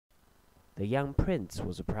The young prince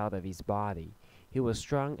was proud of his body. He was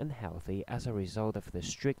strong and healthy as a result of the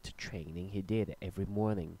strict training he did every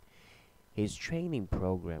morning. His training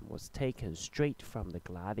program was taken straight from the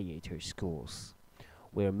gladiator schools,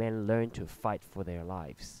 where men learned to fight for their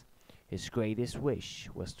lives. His greatest wish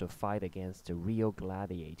was to fight against the real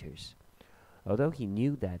gladiators, although he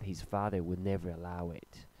knew that his father would never allow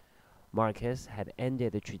it. Marcus had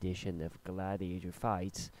ended the tradition of gladiator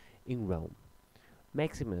fights in Rome.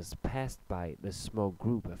 Maximus passed by the small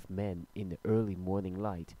group of men in the early morning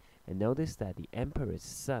light and noticed that the emperor's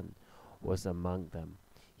son was among them.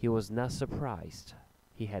 He was not surprised.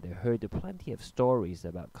 He had heard plenty of stories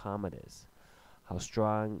about Commodus, how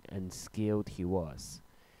strong and skilled he was.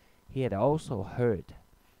 He had also heard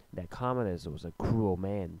that Commodus was a cruel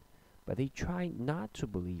man, but he tried not to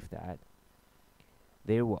believe that.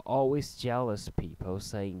 There were always jealous people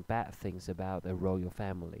saying bad things about the royal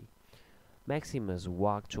family. Maximus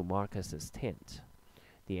walked to Marcus's tent.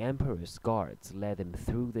 The emperor's guards led him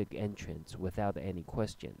through the entrance without any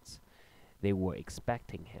questions. They were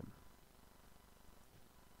expecting him.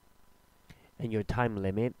 And your time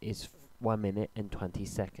limit is 1 minute and 20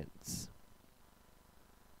 seconds.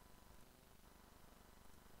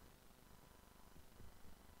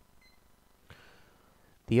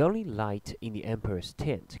 The only light in the emperor's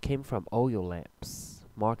tent came from oil lamps.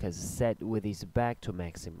 Marcus sat with his back to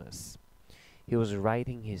Maximus. He was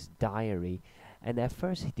writing his diary, and at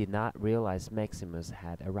first he did not realize Maximus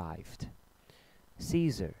had arrived.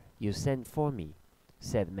 "Caesar, you sent for me,"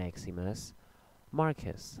 said Maximus.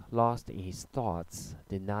 Marcus, lost in his thoughts,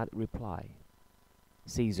 did not reply.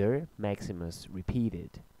 "Caesar," Maximus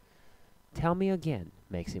repeated. "Tell me again,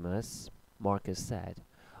 Maximus," Marcus said.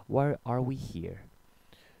 "Why are we here?"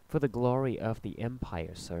 "For the glory of the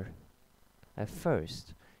empire, sir." At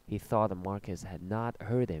first, he thought Marcus had not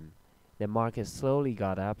heard him. Then Marcus slowly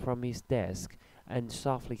got up from his desk and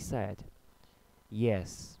softly said,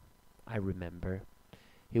 "Yes, I remember."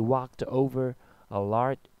 He walked over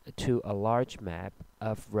to a large map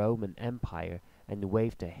of Roman Empire and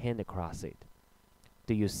waved a hand across it.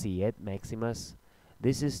 "Do you see it, Maximus?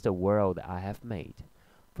 This is the world I have made.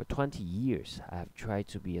 For 20 years I have tried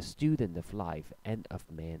to be a student of life and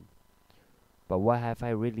of men. But what have I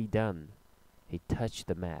really done?" He touched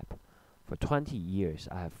the map. "For 20 years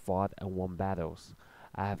I have fought and won battles.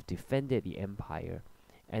 I have defended the empire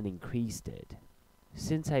and increased it.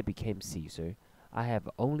 Since I became Caesar, I have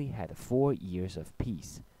only had 4 years of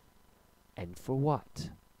peace. And for what?"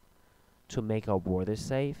 "To make our borders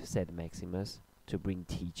safe," said Maximus, "to bring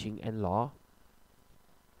teaching and law."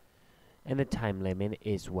 And the time limit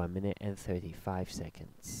is 1 minute and 35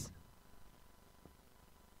 seconds.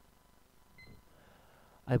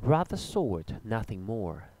 "I brought the sword, nothing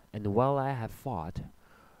more, and while I have fought,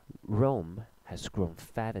 Rome has grown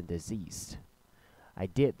fat and diseased. I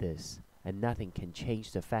did this, and nothing can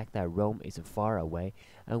change the fact that Rome is far away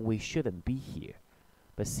and we shouldn't be here.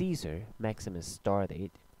 But Caesar," Maximus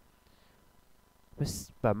started,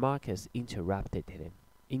 but Marcus interrupted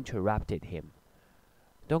him.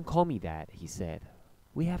 "Don't call me that," he said.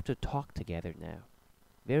 "We have to talk together now.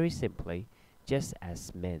 Very simply, just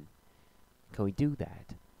as men. Can we do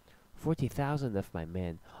that?" 40,000 of my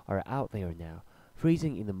men are out there now,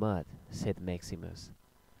 freezing in the mud," said Maximus.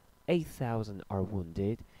 8,000 are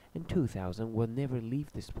wounded, and 2,000 will never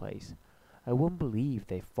leave this place. I won't believe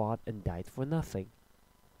they fought and died for nothing."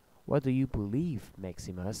 "What do you believe,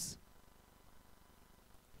 Maximus?"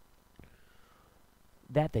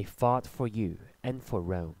 "That they fought for you and for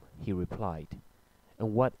Rome," he replied.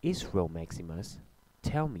 "And what is Rome, Maximus?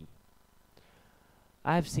 Tell me."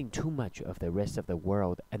 "I have seen too much of the rest of the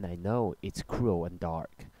world, and I know it's cruel and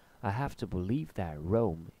dark. I have to believe that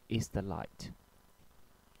Rome is the light."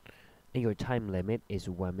 And your time limit is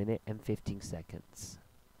 1 minute and 15 seconds.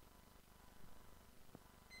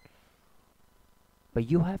 "But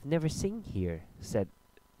you have never seen there," said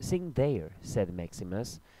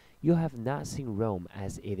Maximus. "You have not seen Rome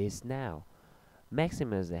as it is now."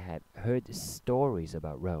 Maximus had heard stories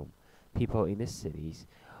about Rome. People in the cities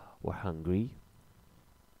were hungry,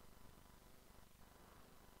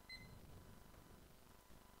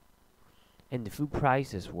 and the food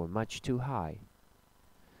prices were much too high.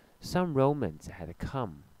 Some Romans had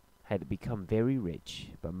become very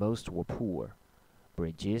rich, but most were poor.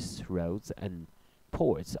 Bridges, roads, and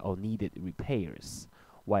ports all needed repairs,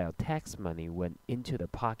 while tax money went into the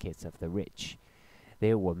pockets of the rich.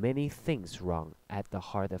 There were many things wrong at the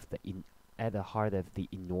heart of the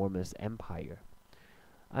enormous empire.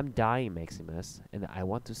 "I'm dying, Maximus, and I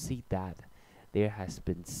want to see that there has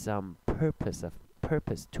been some purpose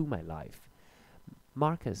to my life."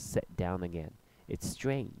 Marcus sat down again. "It's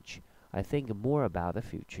strange. I think more about the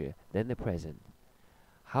future than the present.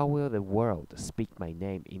 How will the world speak my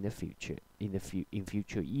name in the future, in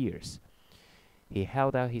future years? He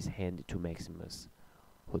held out his hand to Maximus,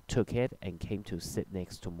 who took it and came to sit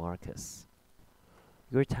next to Marcus.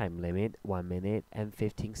 Your time limit, 1 minute and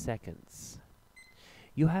 15 seconds.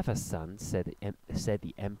 You have a son, said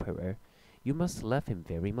the emperor. You must love him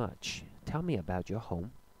very much. Tell me about your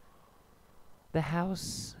home. The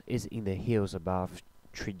house is in the hills above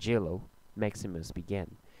Trigillo, Maximus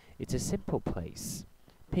began. It's a simple place.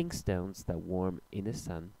 Pink stones that warm in the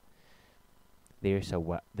sun. There's a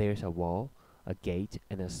wall, a gate,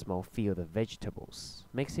 and a small field of vegetables.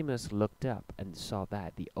 Maximus looked up and saw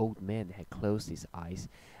that the old man had closed his eyes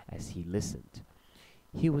as he listened.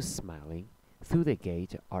 He was smiling. Through the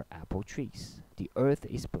gate are apple trees. The earth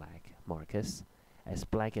is black, Marcus, as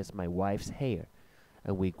black as my wife's hair,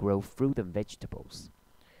 and we grow fruit and vegetables.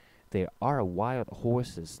 There are wild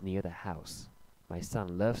horses near the house. My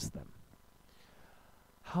son loves them.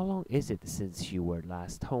 How long is it since you were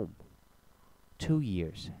last home? 2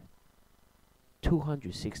 years,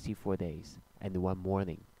 264 days, and 1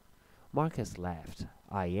 morning. Marcus laughed.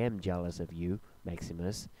 I am jealous of you,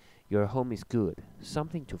 Maximus. Your home is good,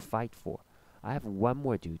 something to fight for. I have one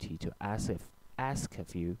more duty to ask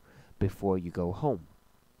of you before you go home.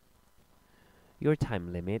 Your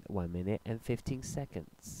time limit, 1 minute and 15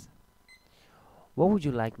 seconds. What would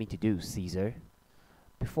you like me to do, Caesar?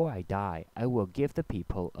 Before I die, I will give the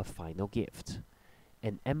people a final gift.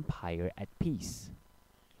 An empire at peace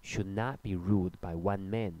should not be ruled by one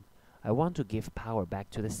man. I want to give power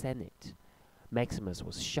back to the Senate. Maximus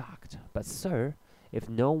was shocked. But sir, if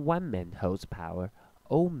no one man holds power,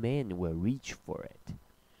 all men will reach for it.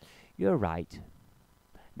 You're right.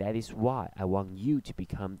 That is why I want you to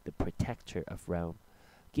become the protector of Rome.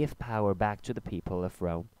 Give power back to the people of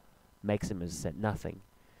Rome. Maximus said nothing.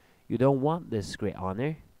 You don't want this great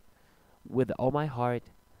honor? With all my heart,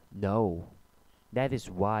 no. That is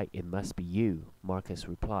why it must be you, Marcus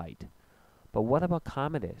replied. But what about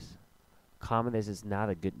Commodus? Commodus is not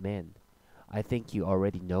a good man. I think you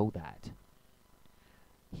already know that.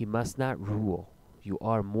 He must not rule. You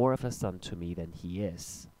are more of a son to me than he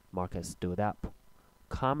is. Marcus stood up.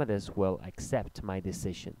 Commodus will accept my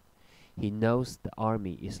decision. He knows the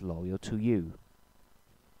army is loyal to you.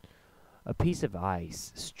 A piece of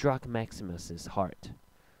ice struck Maximus's heart.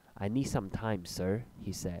 I need some time, sir,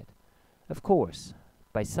 he said. Of course.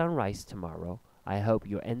 By sunrise tomorrow, I hope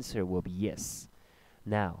your answer will be yes.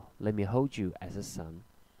 Now, let me hold you as a son.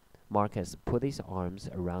 Marcus put his arms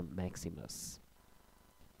around Maximus.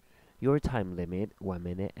 Your time limit, 1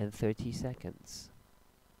 minute and 30 seconds.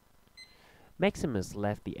 Maximus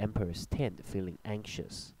left the emperor's tent feeling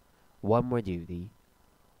anxious. One more duty.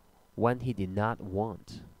 One he did not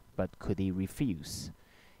want, but could he refuse?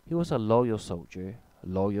 He was a loyal soldier,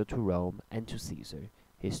 loyal to Rome and to Caesar.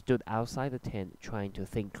 He stood outside the tent trying to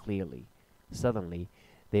think clearly. Suddenly,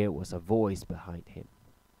 there was a voice behind him.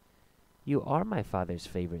 You are my father's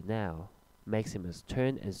favorite now. Maximus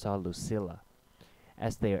turned and saw Lucilla.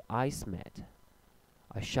 As their eyes met,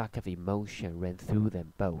 a shock of emotion ran through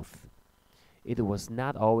them both. It was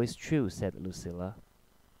not always true, said Lucilla.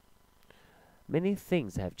 Many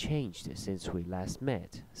things have changed since we last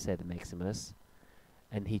met, said Maximus,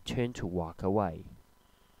 and he turned to walk away.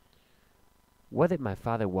 What did my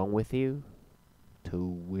father want with you? To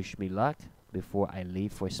wish me luck before I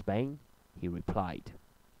leave for Spain, he replied.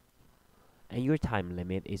 And your time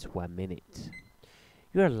limit is 1 minute.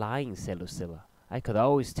 You are lying, said Lucilla. I could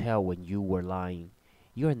always tell when you were lying.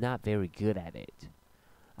 You are not very good at it.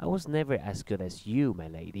 I was never as good as you, my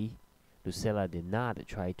lady. Lucilla did not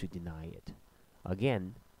try to deny it.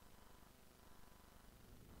 Again,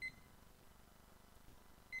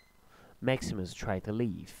 Maximus tried to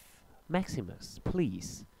leave. Maximus,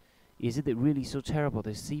 please. Is it really so terrible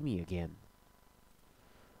to see me again?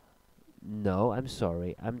 No, I'm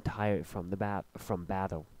sorry. I'm tired from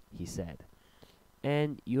battle, he said.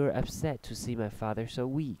 And you're upset to see my father so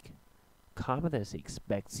weak. Commodus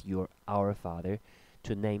expects our father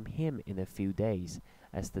to name him in a few days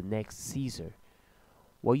as the next Caesar.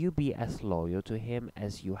 Will you be as loyal to him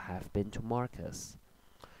as you have been to Marcus?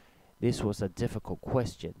 This was a difficult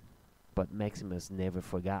question, but Maximus never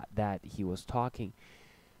forgot that he was talking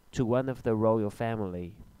to one of the royal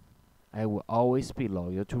family. I will always be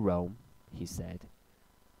loyal to Rome, he said.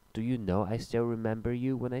 Do you know I still remember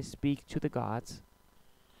you when I speak to the gods?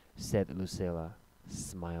 Said Lucilla,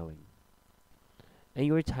 smiling. And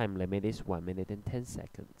your time limit is 1 minute and 10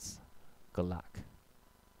 seconds. Good luck.